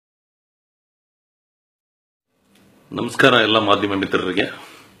ನಮಸ್ಕಾರ ಎಲ್ಲ ಮಾಧ್ಯಮ ಮಿತ್ರರಿಗೆ.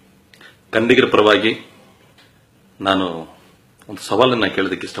 ಕನ್ನಡಿಗರ ಪರವಾಗಿ ನಾನು ಒಂದು ಸವಾಲನ್ನ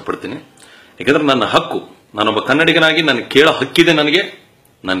ಕೇಳೋದಕ್ಕೆ ಇಷ್ಟಪಡ್ತೀನಿ. ಯಾಕಂದ್ರೆ ನನ್ನ ಹಕ್ಕು, ನಾನೊಬ್ಬ ಕನ್ನಡಿಗನಾಗಿ ನಾನು ಕೇಳೋ ಹಕ್ಕಿದೆ ನನಗೆ.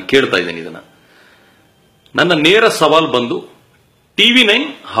 ನಾನು ಕೇಳ್ತಾ ಇದ್ದೇನೆ ಇದನ್ನ. ನನ್ನ ನೇರ ಸವಾಲ್ ಬಂದು TV9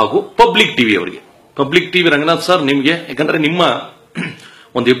 ಹಾಗೂ ಪಬ್ಲಿಕ್ ಟಿವಿ ಅವರಿಗೆ. ಪಬ್ಲಿಕ್ ಟಿವಿ ರಂಗನಾಥ್ ಸರ್, ನಿಮ್ಗೆ ಯಾಕಂದ್ರೆ ನಿಮ್ಮ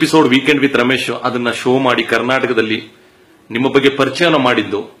ಒಂದು ಎಪಿಸೋಡ್ ವೀಕೆಂಡ್ ವಿತ್ ರಮೇಶ್ ಅದನ್ನ ಶೋ ಮಾಡಿ ಕರ್ನಾಟಕದಲ್ಲಿ ನಿಮ್ಮ ಬಗ್ಗೆ ಪರಿಚಯನ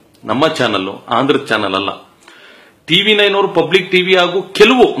ಮಾಡಿದ್ದು ನಮ್ಮ ಚಾನಲ್, ಆಂಧ್ರದ ಚಾನಲ್ ಅಲ್ಲ. TV9 ಅವರು ಪಬ್ಲಿಕ್ ಟಿವಿ ಹಾಗೂ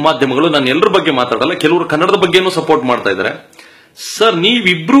ಕೆಲವು ಮಾಧ್ಯಮಗಳು, ನಾನು ಎಲ್ಲರ ಬಗ್ಗೆ ಮಾತಾಡಲ್ಲ, ಕೆಲವರು ಕನ್ನಡದ ಬಗ್ಗೆನೂ ಸಪೋರ್ಟ್ ಮಾಡ್ತಾ ಇದ್ದಾರೆ. ಸರ್,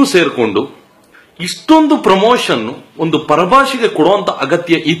 ನೀವಿಬ್ರು ಸೇರ್ಕೊಂಡು ಇಷ್ಟೊಂದು ಪ್ರಮೋಷನ್ ಒಂದು ಪರಭಾಷೆಗೆ ಕೊಡುವಂತ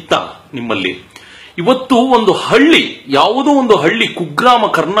ಅಗತ್ಯ ಇತ್ತ ನಿಮ್ಮಲ್ಲಿ? ಇವತ್ತು ಒಂದು ಹಳ್ಳಿ, ಯಾವುದೋ ಒಂದು ಹಳ್ಳಿ, ಕುಗ್ರಾಮ,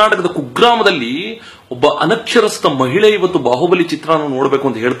 ಕರ್ನಾಟಕದ ಕುಗ್ರಾಮದಲ್ಲಿ ಒಬ್ಬ ಅನಕ್ಷರಸ್ಥ ಮಹಿಳೆ ಇವತ್ತು ಬಾಹುಬಲಿ ಚಿತ್ರನ ನೋಡಬೇಕು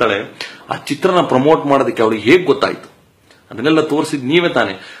ಅಂತ ಹೇಳ್ತಾಳೆ. ಆ ಚಿತ್ರನ ಪ್ರಮೋಟ್ ಮಾಡೋದಕ್ಕೆ ಅವ್ರಿಗೆ ಹೇಗ್ ಗೊತ್ತಾಯ್ತು? ಅದನ್ನೆಲ್ಲ ತೋರಿಸಿದ್ ನೀವೇ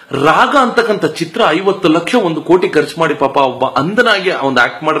ತಾನೆ. ರಾಗ ಅಂತಕ್ಕಂಥ ಚಿತ್ರ 50 ಲಕ್ಷ 1 ಕೋಟಿ ಖರ್ಚು ಮಾಡಿ ಪಾಪ ಒಬ್ಬ ಅಂಧನಾಗಿ ಒಂದು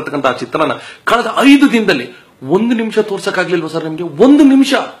ಆಕ್ಟ್ ಮಾಡಿರ್ತಕ್ಕಂಥ ಆ ಚಿತ್ರನ ಕಳೆದ 5 ದಿನದಲ್ಲಿ 1 ನಿಮಿಷ ತೋರ್ಸಕ್ಕಾಗ್ಲಿಲ್ವ ಸರ್ ನಿಮ್ಗೆ? 1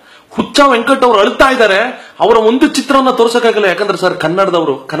 ನಿಮಿಷ. ಹುಚ್ಚ ವೆಂಕಟ್ ಅವರು ಅಳ್ತಾ ಇದ್ದಾರೆ, ಅವರ ಒಂದು ಚಿತ್ರನ ತೋರ್ಸಕ್ಕಾಗಲ್ಲ. ಯಾಕಂದ್ರೆ ಸರ್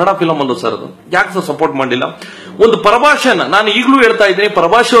ಕನ್ನಡದವರು, ಕನ್ನಡ ಫಿಲಂ ಅಲ್ಲೂ ಸರ್, ಅದು ಯಾಕೆ ಸರ್ ಸಪೋರ್ಟ್ ಮಾಡಲಿಲ್ಲ? ಒಂದು ಪರಭಾಷೆನ ನಾನು ಈಗಲೂ ಹೇಳ್ತಾ ಇದ್ದೀನಿ,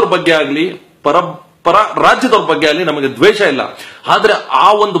 ಪರಭಾಷೆಯವ್ರ ಬಗ್ಗೆ ಆಗ್ಲಿ, ಪರ ರಾಜ್ಯದವ್ರ ಬಗ್ಗೆ ಆಗಲಿ ನಮಗೆ ದ್ವೇಷ ಇಲ್ಲ. ಆದ್ರೆ ಆ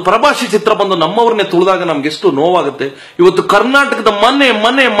ಒಂದು ಪರಭಾಷೆ ಚಿತ್ರ ಬಂದು ನಮ್ಮವ್ರನ್ನೇ ತುಳಿದಾಗ ನಮ್ಗೆ ಎಷ್ಟು ನೋವಾಗುತ್ತೆ. ಇವತ್ತು ಕರ್ನಾಟಕದ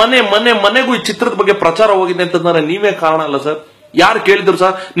ಮನೆಗೂ ಈ ಚಿತ್ರದ ಬಗ್ಗೆ ಪ್ರಚಾರ ಹೋಗಿದೆ ಅಂತಂದ್ರೆ ನೀವೇ ಕಾರಣ ಅಲ್ಲ ಸರ್? ಯಾರು ಕೇಳಿದ್ರು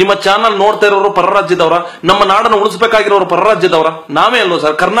ಸರ್? ನಿಮ್ಮ ಚಾನಲ್ ನೋಡ್ತಾ ಇರೋರು ಪರರಾಜ್ಯದವರ, ನಮ್ಮ ನಾಡನ್ನು ಉಳಿಸಬೇಕಾಗಿರೋರು ಪರರಾಜ್ಯದವರ? ನಾವೇ ಅಲ್ವೋ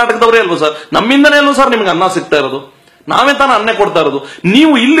ಸರ್? ಕರ್ನಾಟಕದವರೇ ಅಲ್ವೋ ಸರ್? ನಮ್ಮಿಂದನೇ ಅಲ್ವೋ ಸರ್ ನಿಮ್ಗೆ ಅನ್ನ ಸಿಗ್ತಾ ಇರೋದು? ನಾವೇ ತಾನ ಅನ್ನ ಕೊಡ್ತಾ ಇರೋದು.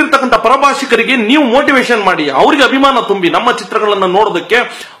 ನೀವು ಇಲ್ಲಿರ್ತಕ್ಕಂಥ ಪರಭಾಷಿಕರಿಗೆ ನೀವು ಮೋಟಿವೇಶನ್ ಮಾಡಿ, ಅವರಿಗೆ ಅಭಿಮಾನ ತುಂಬಿ, ನಮ್ಮ ಚಿತ್ರಗಳನ್ನ ನೋಡೋದಕ್ಕೆ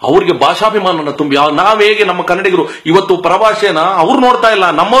ಅವರಿಗೆ ಭಾಷಾಭಿಮಾನನ ತುಂಬಿ. ನಾವ್ ಹೇಗೆ ನಮ್ಮ ಕನ್ನಡಿಗರು ಇವತ್ತು ಪರಭಾಷೆನ ಅವ್ರು ನೋಡ್ತಾ ಇಲ್ಲ,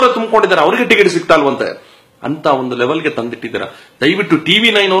 ನಮ್ಮವರೇ ತುಂಬಿಕೊಂಡಿದ್ದಾರೆ, ಅವರಿಗೆ ಟಿಕೆಟ್ ಸಿಗ್ತಾ ಇಲ್ವಂತೆ ಅಂತ ಒಂದು ಲೆವೆಲ್ಗೆ ತಂದಿಟ್ಟಿದ್ದೀರಾ. ದಯವಿಟ್ಟು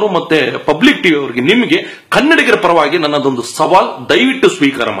TV9 ಅವರು ಮತ್ತೆ ಪಬ್ಲಿಕ್ ಟಿವಿ ಅವರಿಗೆ, ನಿಮಗೆ ಕನ್ನಡಿಗರ ಪರವಾಗಿ ನನ್ನದೊಂದು ಸವಾಲ್, ದಯವಿಟ್ಟು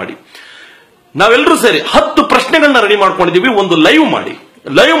ಸ್ವೀಕಾರ ಮಾಡಿ. ನಾವೆಲ್ಲರೂ ಸೇರಿ 10 ಪ್ರಶ್ನೆಗಳನ್ನ ರೆಡಿ ಮಾಡ್ಕೊಂಡಿದೀವಿ. ಒಂದು ಲೈವ್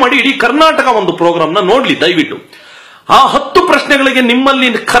ಮಾಡಿ ಇಡೀ ಕರ್ನಾಟಕ ಒಂದು ಪ್ರೋಗ್ರಾಮ್ ನ ನೋಡ್ಲಿ ದಯವಿಟ್ಟು. ಆ 10 ಪ್ರಶ್ನೆಗಳಿಗೆ ನಿಮ್ಮಲ್ಲಿ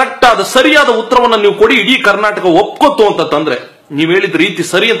ಕರೆಕ್ಟ್ ಆದ ಸರಿಯಾದ ಉತ್ತರವನ್ನು ನೀವು ಕೊಡಿ. ಇಡೀ ಕರ್ನಾಟಕ ಒಪ್ಕೊತ್ತು ಅಂತ ತಂದ್ರೆ, ನೀವು ಹೇಳಿದ ರೀತಿ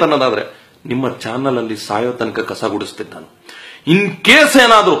ಸರಿ ಅಂತ ಅನ್ನೋದಾದ್ರೆ ನಿಮ್ಮ ಚಾನಲ್ ಅಲ್ಲಿ ಸಾಯೋ ತನಕ ಕಸ ಗುಡಿಸ್ತಿದ್ದ ನಾನು. ಇನ್ ಕೇಸ್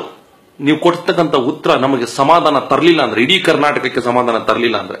ಏನಾದ್ರು ನೀವು ಕೊಡ್ತಕ್ಕಂಥ ಉತ್ತರ ನಮಗೆ ಸಮಾಧಾನ ತರಲಿಲ್ಲ ಅಂದ್ರೆ, ಇಡೀ ಕರ್ನಾಟಕಕ್ಕೆ ಸಮಾಧಾನ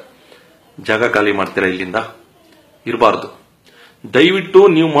ತರಲಿಲ್ಲ ಅಂದ್ರೆ ಜಾಗ ಖಾಲಿ ಮಾಡ್ತೀರಾ? ಇಲ್ಲಿಂದ ಇರಬಾರ್ದು. ದಯವಿಟ್ಟು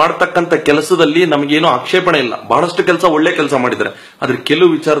ನೀವು ಮಾಡ್ತಕ್ಕಂಥ ಕೆಲಸದಲ್ಲಿ ನಮಗೇನೋ ಆಕ್ಷೇಪಣೆ ಇಲ್ಲ, ಬಹಳಷ್ಟು ಕೆಲಸ ಒಳ್ಳೆ ಕೆಲಸ ಮಾಡಿದ್ದಾರೆ. ಆದ್ರೆ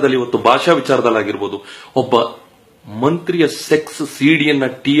ಕೆಲವು ವಿಚಾರದಲ್ಲಿ, ಇವತ್ತು ಭಾಷಾ ವಿಚಾರದಲ್ಲಿ ಆಗಿರ್ಬೋದು, ಒಬ್ಬ ಮಂತ್ರಿಯ ಸೆಕ್ಸ್ ಸಿಡಿಯನ್ನ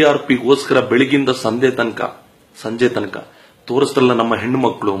TRPಗೋಸ್ಕರ ಬೆಳಗಿಂದ ಸಂಜೆ ತನಕ ತೋರಿಸ್ತಾರಲ್ಲ ನಮ್ಮ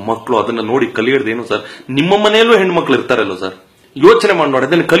ಮಕ್ಕಳು ಅದನ್ನ ನೋಡಿ ಕಲಿಯೋದೇನು ಸರ್? ನಿಮ್ಮ ಮನೆಯಲ್ಲೂ ಹೆಣ್ಮಕ್ಳು ಇರ್ತಾರಲ್ಲ ಸರ್? ಯೋಚನೆ ಮಾಡಿ,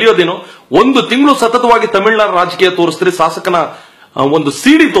 ಅದನ್ನು ಕಲಿಯೋದೇನು? 1 ತಿಂಗಳು ಸತತವಾಗಿ ತಮಿಳುನಾಡು ರಾಜಕೀಯ ತೋರಿಸಿದ್ರಿ, ಶಾಸಕನ ಒಂದು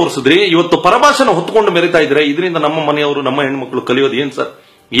ಸಿಡಿ ತೋರಿಸಿದ್ರಿ, ಇವತ್ತು ಪರಭಾಷೆನ ಹೊತ್ಕೊಂಡು ಮೆರಿತಾ ಇದ್ರೆ, ಇದರಿಂದ ನಮ್ಮ ಮನೆಯವರು, ನಮ್ಮ ಹೆಣ್ಮಕ್ಳು ಕಲಿಯೋದು ಏನ್ ಸರ್?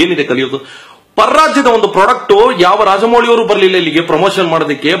 ಏನಿದೆ ಕಲಿಯೋದು? ಪರರಾಜ್ಯದ ಒಂದು ಪ್ರಾಡಕ್ಟ್ ಯಾವ ರಾಜಮೌಳಿಯವರು ಬರಲಿಲ್ಲ ಇಲ್ಲಿಗೆ ಪ್ರಮೋಷನ್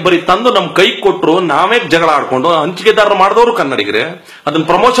ಮಾಡೋದಕ್ಕೆ, ಬರೀ ತಂದು ನಮ್ ಕೈ ಕೊಟ್ಟರು, ನಾವೇ ಜಗಳ ಆಡ್ಕೊಂಡು ಹಂಚಿಕೆದಾರರು ಮಾಡಿದವರು ಕನ್ನಡಿಗರೇ, ಅದನ್ನ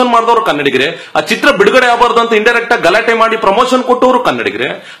ಪ್ರಮೋಷನ್ ಮಾಡಿದವರು ಕನ್ನಡಿಗರೇ, ಆ ಚಿತ್ರ ಬಿಡುಗಡೆ ಆಗಬಾರ್ದು ಅಂತ ಇಂಡೈರೆಕ್ಟ್ ಆಗಿ ಗಲಾಟೆ ಮಾಡಿ ಪ್ರಮೋಷನ್ ಕೊಟ್ಟವರು ಕನ್ನಡಿಗರೇ,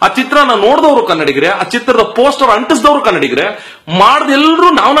 ಆ ಚಿತ್ರನ ನೋಡಿದವರು ಕನ್ನಡಿಗರೇ, ಆ ಚಿತ್ರದ ಪೋಸ್ಟರ್ ಅಂಟಿಸಿದವರು ಕನ್ನಡಿಗರೇ, ಮಾಡ್ದೆಲ್ಲರೂ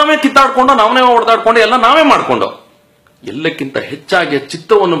ನಾವೇ ಕಿತ್ತಾಡ್ಕೊಂಡು, ನಾವೇ ಹೊಡೆದಾಡ್ಕೊಂಡು, ಎಲ್ಲ ನಾವೇ ಮಾಡ್ಕೊಂಡು, ಎಲ್ಲಕ್ಕಿಂತ ಹೆಚ್ಚಾಗಿ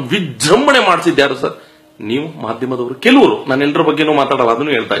ಚಿತ್ರವನ್ನು ವಿಜೃಂಭಣೆ ಮಾಡಿಸಿದ್ಯಾರು ಸರ್? ನೀವು ಮಾಧ್ಯಮದವರು. ಕೆಲವರು, ನಾನು ಎಲ್ಲರ ಬಗ್ಗೆನೂ ಮಾತಾಡಲ್ಲ,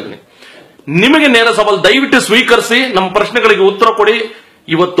 ಅದನ್ನು ಹೇಳ್ತಾ ಇದ್ದೀನಿ. ನಿಮಗೆ ನೇರ ಸವಾಲ್, ದಯವಿಟ್ಟು ಸ್ವೀಕರಿಸಿ, ನಮ್ಮ ಪ್ರಶ್ನೆಗಳಿಗೆ ಉತ್ತರ ಕೊಡಿ.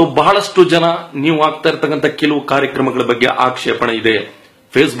 ಇವತ್ತು ಬಹಳಷ್ಟು ಜನ ನೀವು ಆಗ್ತಾ ಇರ್ತಕ್ಕಂಥ ಕೆಲವು ಕಾರ್ಯಕ್ರಮಗಳ ಬಗ್ಗೆ ಆಕ್ಷೇಪಣೆ ಇದೆ,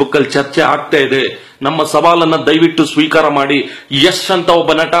 ಫೇಸ್ಬುಕ್ ಅಲ್ಲಿ ಚರ್ಚೆ ಆಗ್ತಾ ಇದೆ. ನಮ್ಮ ಸವಾಲನ್ನ ದಯವಿಟ್ಟು ಸ್ವೀಕಾರ ಮಾಡಿ. ಯಶ್ ಅಂತ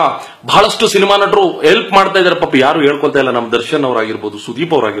ಒಬ್ಬ ನಟ, ಬಹಳಷ್ಟು ಸಿನಿಮಾ ನಟರು ಹೆಲ್ಪ್ ಮಾಡ್ತಾ ಇದ್ದಾರೆ, ಪಾಪ ಯಾರು ಹೇಳ್ಕೊಳ್ತಾ ಇಲ್ಲ. ನಮ್ಮ ದರ್ಶನ್ ಅವರಾಗಿರ್ಬೋದು,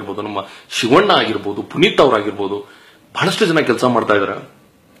 ಸುದೀಪ್ ಅವರಾಗಿರ್ಬೋದು, ನಮ್ಮ ಶಿವಣ್ಣ ಆಗಿರ್ಬೋದು, ಪುನೀತ್ ಅವರಾಗಿರ್ಬೋದು, ಬಹಳಷ್ಟು ಜನ ಕೆಲಸ ಮಾಡ್ತಾ ಇದಾರೆ.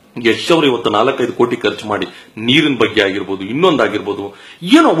 ಯಶ್ ಅವರು ಇವತ್ತು 4-5 ಕೋಟಿ ಖರ್ಚು ಮಾಡಿ ನೀರಿನ ಬಗ್ಗೆ ಆಗಿರ್ಬೋದು, ಇನ್ನೊಂದಾಗಿರ್ಬೋದು,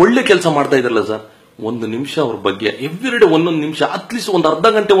 ಏನೋ ಒಳ್ಳೆ ಕೆಲಸ ಮಾಡ್ತಾ ಇದಾರಲ್ಲ ಸರ್. 1 ನಿಮಿಷ ಅವ್ರ ಬಗ್ಗೆ, ಎವ್ರಿಡೇ 1 ನಿಮಿಷ, ಅಟ್ಲೀಸ್ಟ್ ಒಂದು ಅರ್ಧ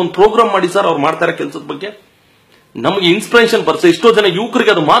ಗಂಟೆ ಒಂದು ಪ್ರೋಗ್ರಾಮ್ ಮಾಡಿ ಸರ್. ಅವ್ರು ಮಾಡ್ತಾರೆ ಕೆಲಸದ ಬಗ್ಗೆ ನಮಗೆ ಇನ್ಸ್ಪಿರೇಷನ್ ಬರ್ಸೆ. ಎಷ್ಟೋ ಜನ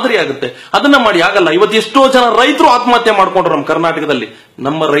ಯುವಕರಿಗೆ ಅದು ಮಾದರಿ ಆಗುತ್ತೆ. ಅದನ್ನ ಮಾಡಿ. ಆಗಲ್ಲ. ಇವತ್ತು ಎಷ್ಟೋ ಜನ ರೈತರು ಆತ್ಮಹತ್ಯೆ ಮಾಡ್ಕೊಂಡ್ರು ನಮ್ಮ ಕರ್ನಾಟಕದಲ್ಲಿ.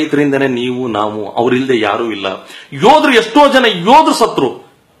 ನಮ್ಮ ರೈತರಿಂದನೇ ನೀವು, ನಾವು, ಅವ್ರಿಲ್ದೆ ಯಾರೂ ಇಲ್ಲ. ಯೋಧರು, ಎಷ್ಟೋ ಜನ ಯೋಧರು ಸತ್ರು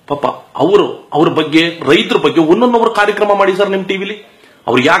ಪಾಪ. ಅವ್ರ ಬಗ್ಗೆ, ರೈತರ ಬಗ್ಗೆ ಒಂದೊಂದೊಬ್ಬರು ಕಾರ್ಯಕ್ರಮ ಮಾಡಿ ಸರ್ ನಿಮ್ ಟಿವಿಲಿ.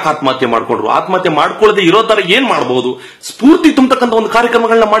 ಅವ್ರು ಯಾಕೆ ಆತ್ಮಹತ್ಯೆ ಮಾಡ್ಕೊಂಡ್ರು? ಆತ್ಮಹತ್ಯೆ ಮಾಡ್ಕೊಳ್ಳದೆ ಇರೋ ತರ ಏನ್ ಮಾಡಬಹುದು? ಸ್ಫೂರ್ತಿ ತುಂಬತಕ್ಕಂಥ ಒಂದು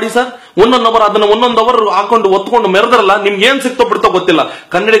ಕಾರ್ಯಕ್ರಮಗಳನ್ನ ಮಾಡಿ ಸರ್. ಅದನ್ನ ಒಂದೊಂದು ಅವರ್ ಹಾಕೊಂಡು ಒತ್ಕೊಂಡು ಮೆರೆದ್ರಲ್ಲ, ನಿಮ್ಗೆ ಏನ್ ಸಿಕ್ತೋ ಬಿಡ್ತೋ ಗೊತ್ತಿಲ್ಲ.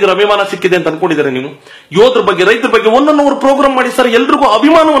 ಕನ್ನಡಿಗರ ಅಭಿಮಾನ ಸಿಕ್ಕಿದೆ ಅಂತ ಅನ್ಕೊಂಡಿದ್ದಾರೆ ನೀವು. ಯೋಧರ ಬಗ್ಗೆ, ರೈತರ ಬಗ್ಗೆ ಒಂದೊಂದವರು ಪ್ರೋಗ್ರಾಮ್ ಮಾಡಿ ಸರ್. ಎಲ್ರಿಗೂ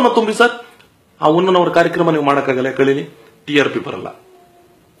ಅಭಿಮಾನವನ್ನು ತುಂಬಿ ಸರ್. ಆ ಒಂದೊಂದವರ ಕಾರ್ಯಕ್ರಮ ನೀವು ಮಾಡಕ್ಕಾಗಲ್ಲ, ಕಳೀಲಿ. TRP ಬರಲ್ಲ.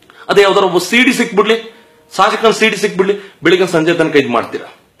 ಅದೇ ಯಾವ್ದಾರ ಒಬ್ಬ ಸಿಡಿ ಸಿಕ್ಬಿಡ್ಲಿ, ಶಾಸಕನ ಸಿಡಿ ಸಿಕ್ಬಿಡ್ಲಿ, ಬೆಳಿಗ್ಗೆ ಸಂಜೆ ತನಕ ಇದ್ ಮಾಡ್ತೀರಾ.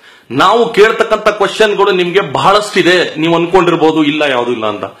 ನಾವು ಕೇಳ್ತಕ್ಕಂಥ ಕ್ವಶನ್ಗಳು ನಿಮ್ಗೆ ಬಹಳಷ್ಟಿದೆ. ನೀವು ಅನ್ಕೊಂಡಿರ್ಬೋದು ಇಲ್ಲ ಯಾವ್ದು ಇಲ್ಲ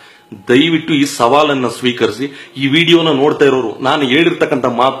ಅಂತ. ದಯವಿಟ್ಟು ಈ ಸವಾಲನ್ನ ಸ್ವೀಕರಿಸಿ. ಈ ವಿಡಿಯೋನ ನೋಡ್ತಾ ಇರೋರು ನಾನು ಹೇಳಿರ್ತಕ್ಕಂಥ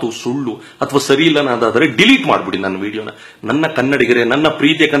ಮಾತು ಸುಳ್ಳು ಅಥವಾ ಸರಿ ಇಲ್ಲ ಅನ್ನೋದಾದ್ರೆ ಡಿಲೀಟ್ ಮಾಡ್ಬಿಡಿ ನನ್ನ ವಿಡಿಯೋನ. ನನ್ನ ಕನ್ನಡಿಗರೇ, ನನ್ನ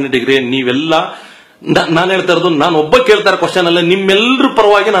ಪ್ರೀತಿಯ ಕನ್ನಡಿಗರೇ, ನೀವೆಲ್ಲ ನಾನು ಹೇಳ್ತಾ ಇರೋದು, ನಾನು ಒಬ್ಬ ಕೇಳ್ತಾ ಇರೋ ಕ್ವಶನ್ ಅಲ್ಲ, ನಿಮ್ಮೆಲ್ಲರ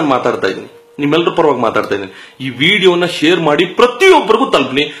ಪರವಾಗಿ ನಾನು ಮಾತಾಡ್ತಾ ಇದ್ದೀನಿ. ಈ ವಿಡಿಯೋನ ಶೇರ್ ಮಾಡಿ ಪ್ರತಿಯೊಬ್ಬರಿಗೂ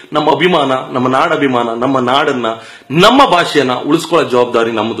ತಲುಪಲಿ. ನಮ್ಮ ಅಭಿಮಾನ, ನಮ್ಮ ನಾಡಭಿಮಾನ, ನಮ್ಮ ನಾಡನ್ನ, ನಮ್ಮ ಭಾಷೆಯನ್ನ ಉಳಿಸ್ಕೊಳ್ಳೋ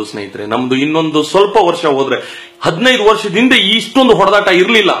ಜವಾಬ್ದಾರಿ ನಮ್ಮದು ಸ್ನೇಹಿತರೆ. ನಮ್ದು ಇನ್ನೊಂದು ಸ್ವಲ್ಪ ವರ್ಷ ಹೋದ್ರೆ, 15 ವರ್ಷದಿಂದ ಇಷ್ಟೊಂದು ಹೊಡೆದಾಟ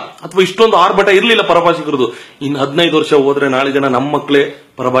ಇರಲಿಲ್ಲ ಅಥವಾ ಇಷ್ಟೊಂದು ಆರ್ಭಟ ಇರಲಿಲ್ಲ ಪರಭಾಷಿಕರದು. ಇನ್ನು 15 ವರ್ಷ ಹೋದ್ರೆ ನಾಳೆ ಜನ ನಮ್ಮ ಮಕ್ಕಳೇ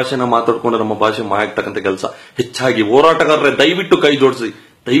ಪರಭಾಷೆನ ಮಾತಾಡ್ಕೊಂಡು ನಮ್ಮ ಭಾಷೆ ಮಾಯಾಗ್ತಕ್ಕಂಥ ಕೆಲಸ. ಹೆಚ್ಚಾಗಿ ಹೋರಾಟಗಾರರೇ ದಯವಿಟ್ಟು ಕೈ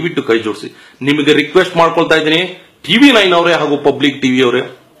ಜೋಡಿಸಿ. ನಿಮಗೆ ರಿಕ್ವೆಸ್ಟ್ ಮಾಡ್ಕೊಳ್ತಾ ಇದ್ದೀನಿ, TV9 ಅವರೇ ಹಾಗೂ ಪಬ್ಲಿಕ್ ಟಿವಿ ಅವರೇ,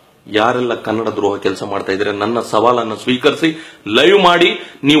 ಯಾರೆಲ್ಲ ಕನ್ನಡ ದ್ರೋಹ ಕೆಲಸ ಮಾಡ್ತಾ ಇದ್ರೆ ನನ್ನ ಸವಾಲನ್ನು ಸ್ವೀಕರಿಸಿ ಲೈವ್ ಮಾಡಿ.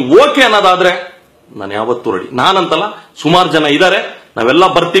 ನೀವು ಓಕೆ ಅನ್ನೋದಾದ್ರೆ ನಾನು ಯಾವತ್ತೂ ರೆಡಿ. ನಾನಂತಲ್ಲ, ಸುಮಾರು ಜನ ಇದ್ದಾರೆ, ನಾವೆಲ್ಲ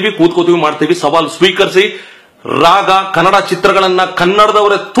ಬರ್ತೀವಿ, ಕೂತ್ಕೋತೀವಿ, ಮಾಡ್ತೀವಿ. ಸವಾಲು ಸ್ವೀಕರಿಸಿ. ರಾಗ ಕನ್ನಡ ಚಿತ್ರಗಳನ್ನ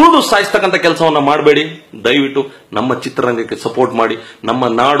ಕನ್ನಡದವರೇ ತುಳಿದು ಸಾಯಿಸ್ತಕ್ಕಂಥ ಕೆಲಸವನ್ನ ಮಾಡಬೇಡಿ. ದಯವಿಟ್ಟು ನಮ್ಮ ಚಿತ್ರರಂಗಕ್ಕೆ ಸಪೋರ್ಟ್ ಮಾಡಿ. ನಮ್ಮ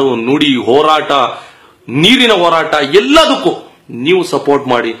ನಾಡು, ನುಡಿ, ಹೋರಾಟ, ನೀರಿನ ಹೋರಾಟ ಎಲ್ಲದಕ್ಕೂ ನೀವು ಸಪೋರ್ಟ್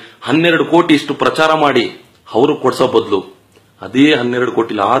ಮಾಡಿ. 12 ಕೋಟಿ ಇಷ್ಟು ಪ್ರಚಾರ ಮಾಡಿ ಅವರು ಕೊಡ್ಸೋ ಬದಲು ಅದೇ 12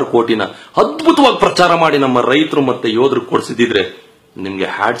 ಕೋಟಿ 6 ಕೋಟಿನ ಅದ್ಭುತವಾಗಿ ಪ್ರಚಾರ ಮಾಡಿ ನಮ್ಮ ರೈತರು ಮತ್ತೆ ಯೋಧರು ಕೊಡಿಸಿದ್ರೆ ನಿಮ್ಗೆ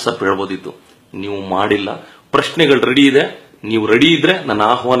ಹ್ಯಾಟ್ಸ್ ಅಪ್ ಹೇಳ್ಬೋದಿತ್ತು. ನೀವು ಮಾಡಿಲ್ಲ. ಪ್ರಶ್ನೆಗಳು ರೆಡಿ ಇದೆ. ನೀವು ರೆಡಿ ಇದ್ರೆ ನನ್ನ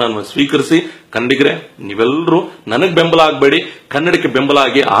ಆಹ್ವಾನವನ್ನು ಸ್ವೀಕರಿಸಿ. ಕನ್ನಡಿಗರೇ, ನೀವೆಲ್ಲರೂ ನನಗೆ ಬೆಂಬಲ ಆಗಬೇಡಿ, ಕನ್ನಡಕ್ಕೆ ಬೆಂಬಲ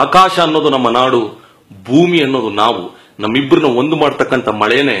ಆಗಿ. ಆಕಾಶ ಅನ್ನೋದು ನಮ್ಮ ನಾಡು, ಭೂಮಿ ಅನ್ನೋದು ನಾವು. ನಮ್ಮಿಬ್ಬರನ್ನ ಒಂದು ಮಾಡ್ತಕ್ಕಂಥ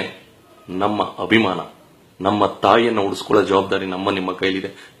ಮಳೆನೇ ನಮ್ಮ ಅಭಿಮಾನ. ನಮ್ಮ ತಾಯಿಯನ್ನು ಉಳಿಸ್ಕೊಳ್ಳೋ ಜವಾಬ್ದಾರಿ ನಿಮ್ಮ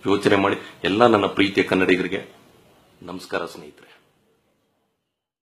ಕೈಲಿದೆ. ಯೋಚನೆ ಮಾಡಿ. ಎಲ್ಲ ನನ್ನ ಪ್ರೀತಿಯ ಕನ್ನಡಿಗರಿಗೆ ನಮಸ್ಕಾರ ಸ್ನೇಹಿತರೆ.